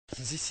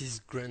this is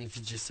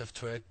GrandVJ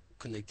software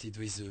connected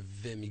with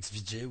a VMX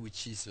VJ,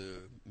 which is a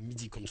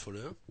MIDI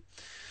controller.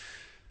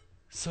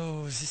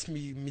 So this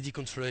MIDI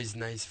controller is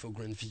nice for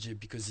GrandVJ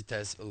because it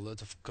has a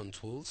lot of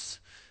controls,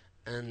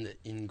 and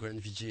in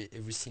GrandVJ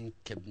everything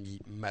can be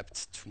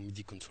mapped to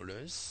MIDI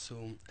controllers.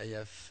 So I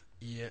have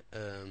here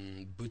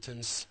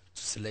buttons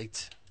to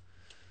select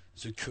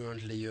the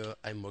current layer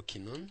I'm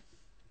working on.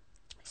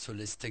 So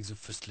let's take the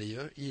first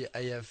layer. Here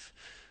I have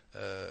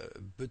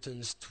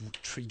buttons to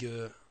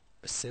trigger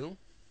a cell,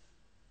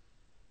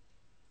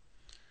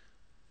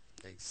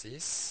 like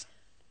this.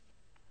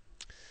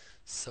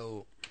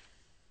 So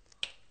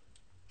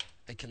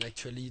I can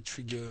actually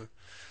trigger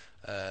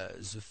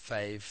the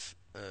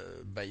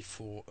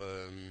 5x4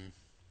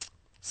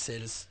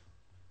 cells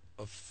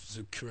of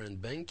the current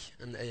bank,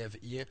 and I have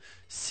here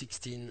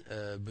 16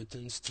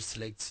 buttons to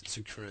select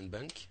the current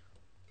bank.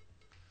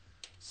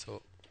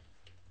 So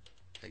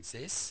like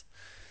this.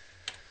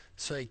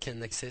 So I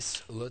can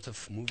access a lot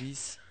of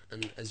movies,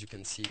 and as you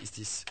can see, it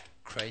is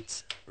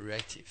quite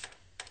reactive.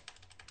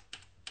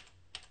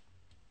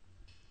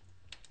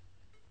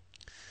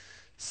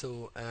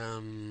 So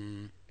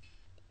I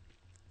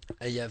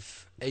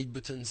have 8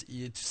 buttons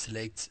here to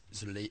select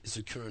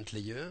the current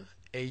layer,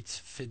 8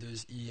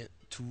 faders here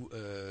to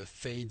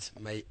fade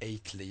my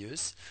 8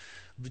 layers,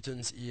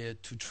 buttons here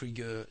to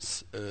trigger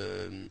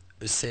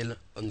a cell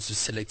on the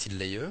selected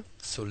layer.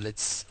 So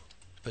let's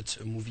put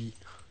a movie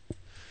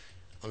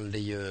on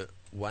layer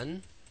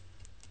 1,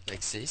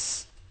 like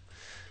this,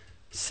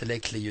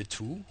 select layer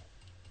 2,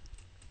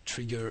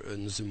 trigger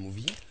another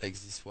movie, like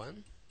this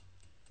one,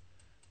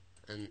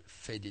 and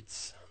fade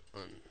it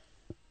on.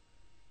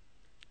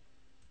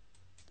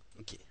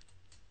 Okay,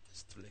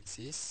 let's do like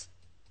this.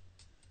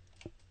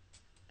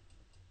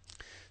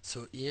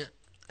 So here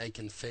I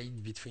can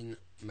fade between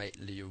my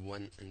layer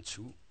 1 and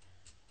 2.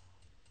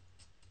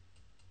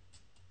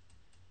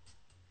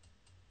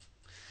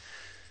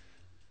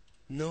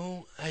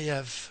 Now I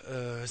have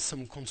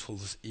some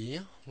controls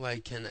here where I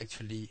can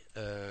actually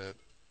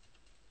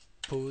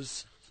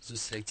pause the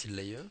selected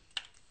layer,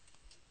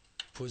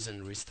 pause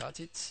and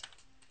restart it.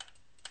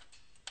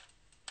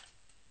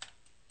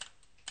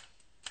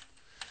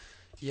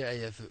 Here I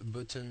have a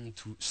button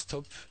to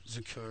stop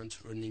the current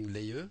running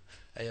layer.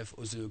 I have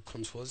other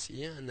controls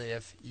here, and I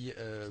have here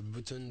a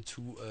button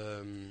to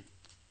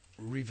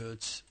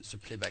revert the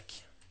playback.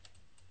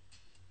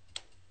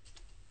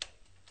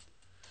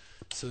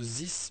 So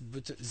these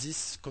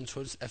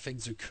controls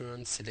affect the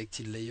current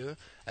selected layer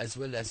as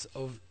well as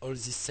all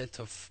this set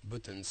of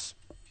buttons.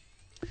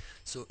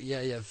 So here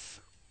I have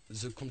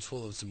the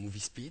control of the movie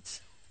speed.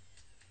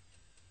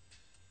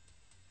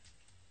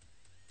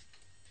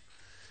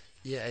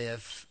 Here I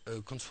have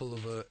control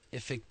over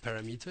effect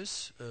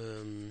parameters.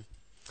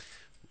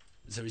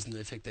 There is no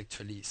effect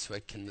actually, so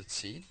I cannot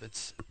see it,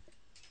 but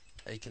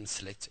I can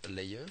select a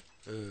layer,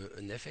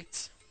 an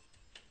effect.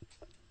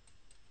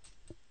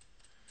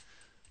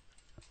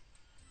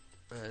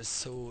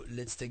 So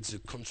let's take the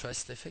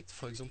contrast effect,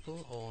 for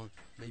example, or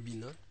maybe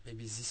not,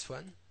 maybe this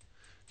one,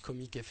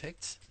 comic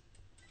effect.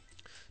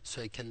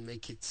 So I can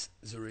make it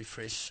the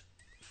refresh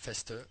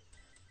faster,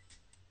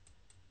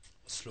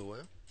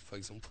 slower, for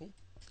example.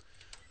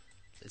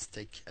 Let's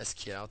take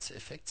ASCII art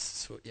effects.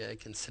 So here I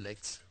can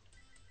select,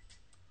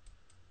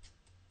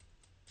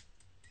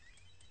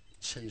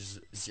 change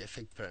the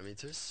effect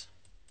parameters.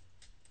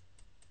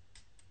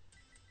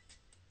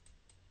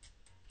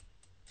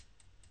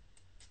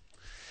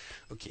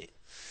 Okay,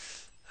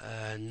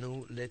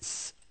 now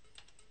let's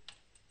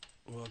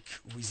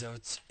work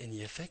without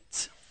any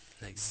effect,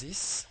 like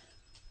this.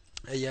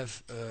 I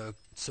have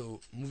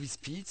so movie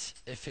speed,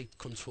 effect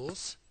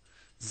controls,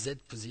 Z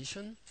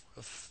position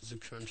of the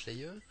current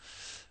layer.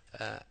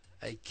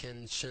 I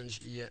can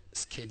change here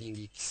scaling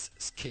X,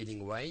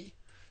 scaling Y,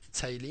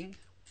 tiling,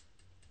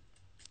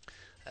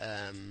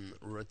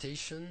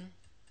 rotation.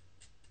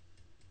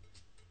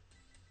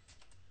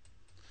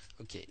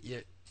 Okay,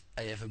 here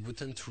I have a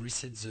button to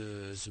reset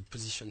the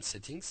position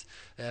settings.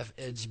 I have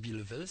RGB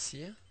levels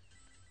here.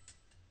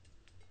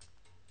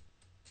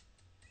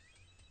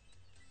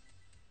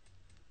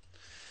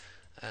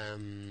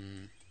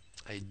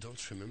 I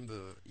don't remember.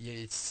 Yeah,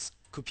 it's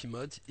copy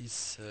mode.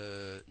 It's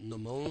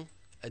normal,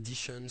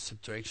 addition,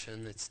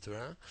 subtraction,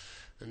 etc.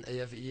 And I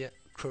have here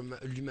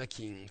luma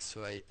keying,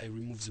 so I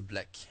remove the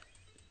black,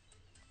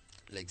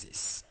 like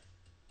this.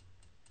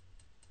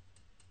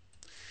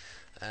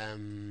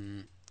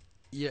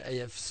 Here I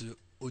have the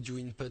audio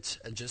input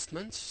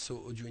adjustment.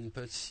 So audio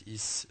input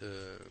is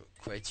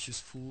quite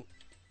useful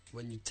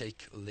when you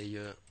take a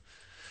layer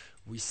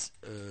with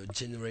a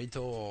generator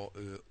or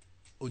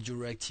audio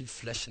reactive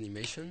flash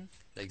animation,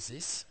 like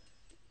this.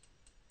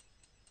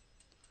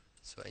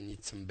 So I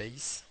need some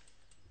bass.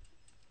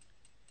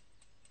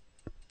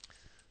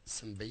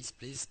 Some bass,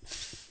 please.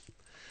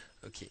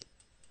 Okay.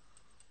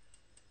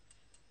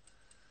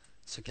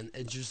 So I can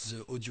adjust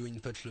the audio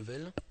input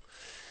level.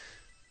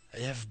 I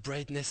have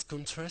brightness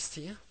contrast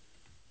here.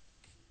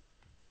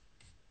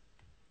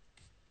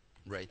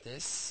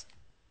 Brightness,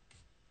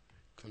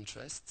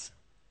 contrast.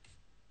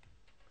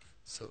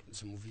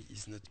 so the movie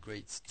is not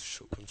great to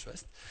show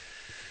contrast.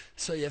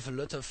 So I have a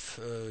lot of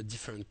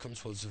different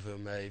controls over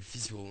my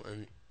visual,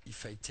 and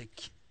if I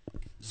take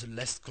the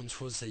last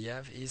controls I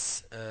have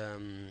is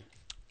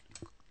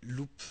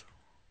loop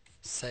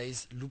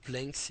size, loop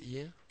length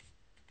here,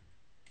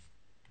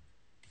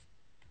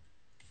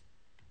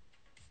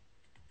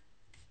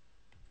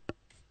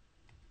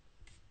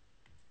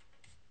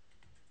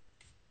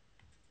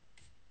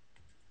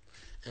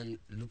 and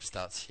loop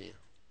starts here.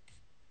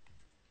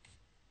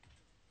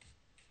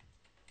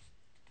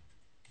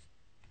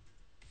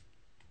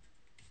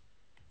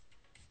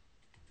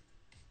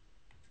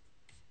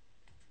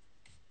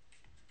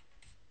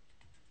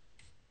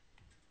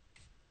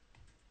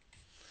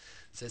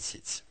 That's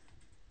it.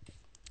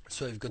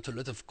 So I've got a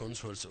lot of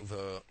controls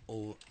over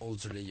all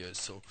the layers,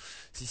 so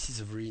this is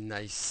a very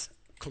nice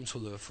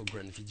controller for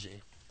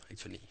GrandVJ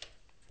actually.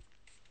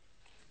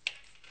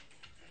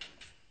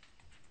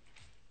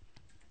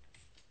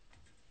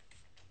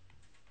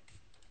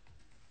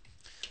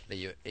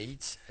 Layer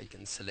 8, I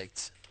can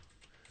select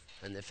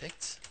an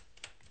effect.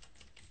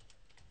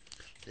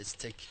 Let's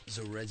take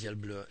the radial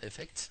blur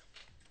effect.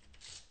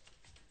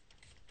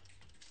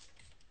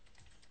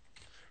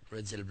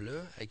 Radial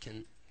blur, I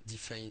can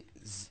define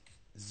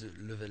the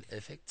level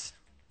effect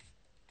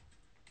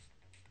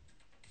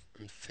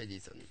and fade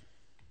it on.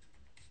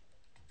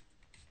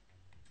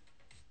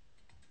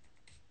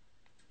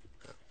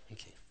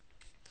 Okay.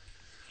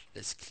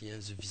 Let's clear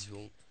the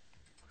visual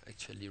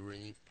actually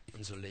running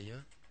on the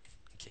layer.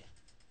 Okay.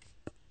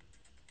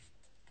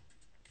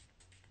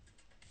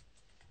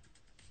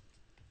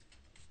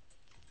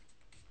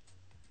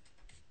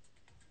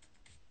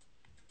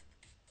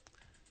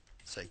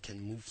 So I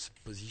can move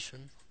the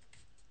position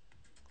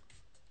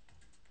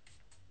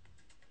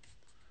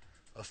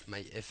of my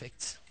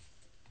effect.